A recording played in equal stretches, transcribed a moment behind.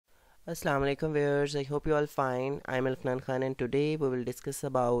Assalamu alaikum viewers, I hope you all fine. I'm Alfnan Khan and today we will discuss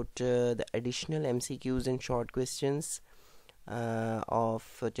about the additional MCQs and short questions of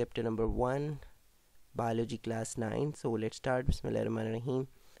chapter number 1 biology class 9. So let's start. Bismillahirrahmanirrahim.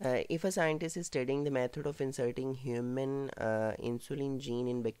 If a scientist is studying the method of inserting human insulin gene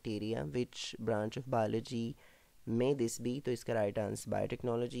in bacteria, which branch of biology may this be? तो इसका right answer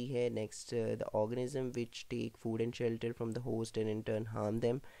biotechnology है. Next, the organism which take food and shelter from the host and in turn harm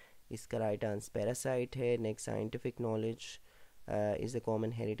them, इसका right answer parasite है. Next scientific knowledge is the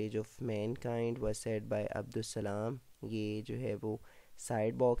common heritage of man kind was said bye Abdul Salam. ये जो है वो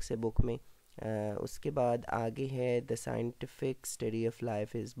side box है book में. उसके बाद आगे है the scientific study of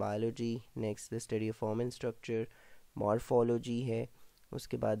life is biology. Next the study of form and structure morphology है.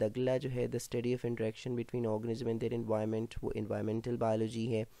 उसके बाद अगला जो है the study of interaction between organism and their environment, वो एनवायरमेंटल बायोलॉजी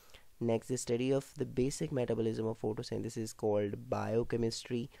है. Next the study of the basic metabolism of photosynthesis called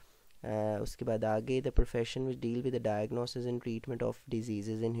biochemistry. उसके बाद आगे the profession which deal with the diagnosis and treatment of disease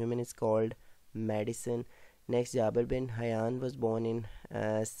in human is called medicine. Next Jabir bin Hayyan was born in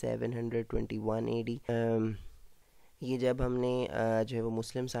 721 AD. ये जब हमने जो है वो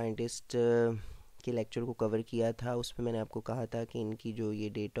मुस्लिम scientist के लेक्चर को कवर किया था, उसमें मैंने आपको कहा था कि इनकी जो ये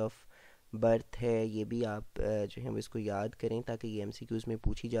डेट ऑफ बर्थ है ये भी आप जो है वो इसको याद करें ताकि ये MCQs में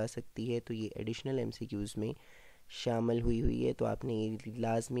पूछी जा सकती है. तो ये एडिशनल MCQs में शामिल हुई है, तो आपने ये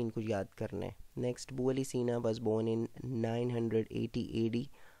लाजमी इनको याद करना है. नेक्स्ट बू अली सीना वाज बोर्न इन 980 AD.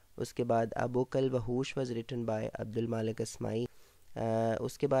 उसके बाद अबू कल वहूश वाज रिटन बाय अब्दुल मालिक अस्माई.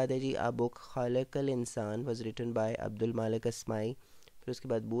 उसके बाद है जी अबू खालकल इंसान वाज रिटन बाय अब्दुल मालिक अस्माई. फिर उसके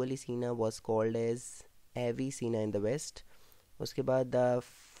बाद बू अली सीना वाज कॉल्ड एज एवी सीना इन द वेस्ट. उसके बाद द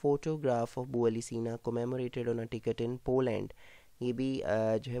फोटोग्राफ ऑफ बू अली सीना कोमेमोरेटेड on a ticket in Poland. ये भी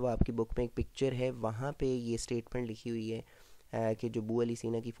जो है वो आपकी बुक में एक पिक्चर है, वहाँ पे ये स्टेटमेंट लिखी हुई है कि जो बू अली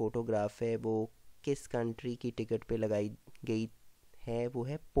सीना की फ़ोटोग्राफ है वो किस कंट्री की टिकट पे लगाई गई है, वो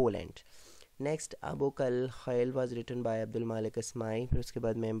है पोलैंड. नेक्स्ट अबू कल खैल वाज रिटन बाय अब्दुल मालिक अस्माई. फिर उसके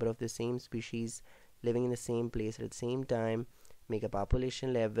बाद member of the same species living in the same place at the same time make a population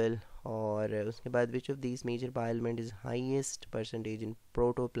level. और उसके बाद which of these major बायोएलिमेंट is highest percentage in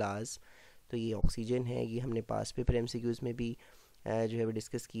protoplasm. तो ये ऑक्सीजन है. ये हमने पास पेपर MCQs में भी जो है वो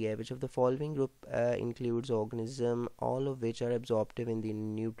डिस्कस किया है. Which of the following group includes organism all of which are absorptive in the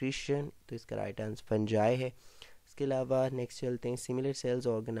nutrition. तो इसका राइट आंसर फंजाई है. इसके अलावा नेक्स्ट चलते हैं. Similar sales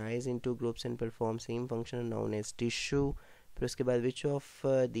organise into groups and perform same function known as tissue. फिर उसके बाद which of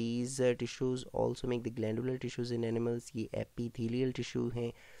these tissues also make the glandular tissues in animals. ये एपिथेलियल टिश्यू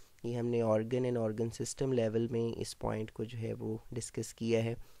हैं. ये हमने organ and organ system level में इस पॉइंट को जो है वो डिस्कस किया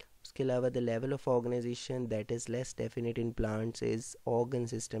है. उसके अलावा the level of organisation that is less definite in plants is organ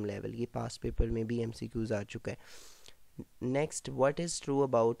system level. ये पास पेपर में भी MCQs आ चुका है. Next what is true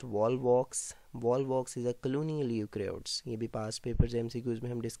about Volvox. Volvox is a colonial eukaryotes. ये भी पास पेपर्स MCQs में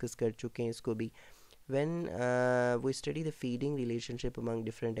हम डिस्कस कर चुके हैं इसको भी. when we study the feeding relationship among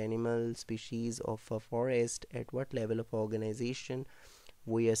different animal species of a forest, at what level of organization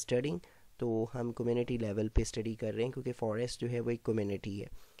we are studying. तो हम कम्युनिटी लेवल पे स्टडी कर रहे हैं क्योंकि फॉरेस्ट जो है वो एक कम्युनिटी है.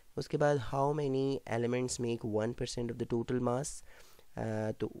 उसके बाद how many elements make 1% of the total mass.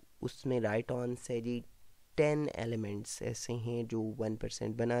 तो उसमें राइट आंसर है जी 10 एलिमेंट्स ऐसे हैं जो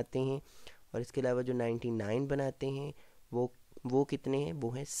 1% बनाते हैं. और इसके अलावा जो 99 बनाते हैं वो कितने हैं, वो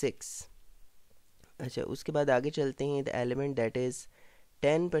हैं 6. अच्छा, उसके बाद आगे चलते हैं. The element that is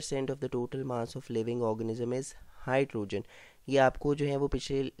 10% of the total mass of living organism is hydrogen. ये आपको जो है वो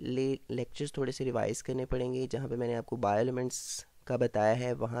पिछले लेक्चर्स थोड़े से रिवाइज़ करने पड़ेंगे. जहाँ पे मैंने आपको बायो एलिमेंट्स का बताया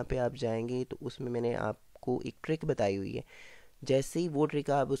है वहाँ पे आप जाएंगे तो उसमें मैंने आपको एक ट्रिक बताई हुई है. जैसे ही वो ट्रिक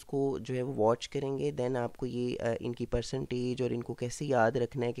आप उसको जो है वो वॉच करेंगे देन आपको ये इनकी परसेंटेज और इनको कैसे याद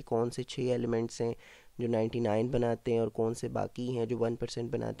रखना है कि कौन से 6 एलिमेंट्स हैं जो 99 बनाते हैं और कौन से बाकी हैं जो 1%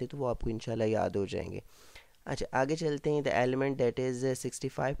 बनाते हैं, तो वो आपको इंशाल्लाह याद हो जाएंगे. अच्छा, आगे चलते हैं. The element that is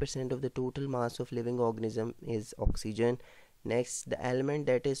 65% of the total mass of living organism is oxygen. Next the element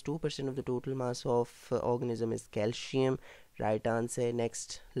that is 2% of the total mass of organism is calcium. Right answer.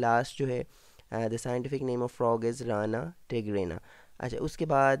 Next last जो है the scientific name of frog is Rana टिग्रेना. अच्छा, उसके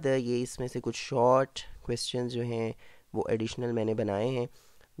बाद ये इसमें से कुछ short question जो हैं वो एडिशनल मैंने बनाए हैं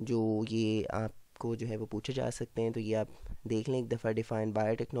जो ये आपको जो है वो पूछे जा सकते हैं. तो ये आप देख लें एक दफ़ा. Define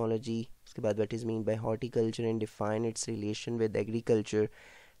biotechnology. उसके बाद what is mean by horticulture and define it's relation with agriculture.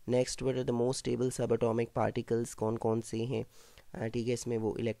 Next what are the most stable सब एटॉमिक पार्टिकल्स, कौन कौन से हैं. ठीक है, इसमें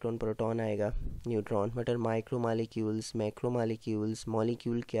वो इलेक्ट्रॉन, प्रोटॉन आएगा, neutron. What are micro molecules, macro molecules,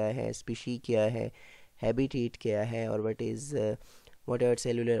 molecule क्या है, स्पीशी क्या है, हैबिटेट क्या है, और what are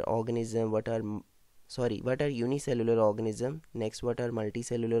cellular organism, what are sorry what are unicellular organism, next what are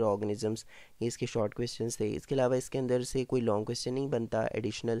multicellular organisms. ये इसके शॉर्ट क्वेश्चंस थे। इसके अलावा इसके अंदर से कोई लॉन्ग क्वेश्चन नहीं बनता,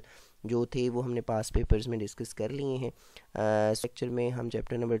 एडिशनल जो थे वो हमने पास पेपर्स में डिस्कस कर लिए हैं। लेक्चर में हम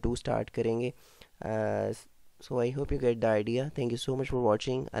चैप्टर नंबर 2 स्टार्ट करेंगे। सो I hope you get the idea. Thank you so much for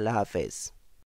watching. अल्लाह हाफिज़।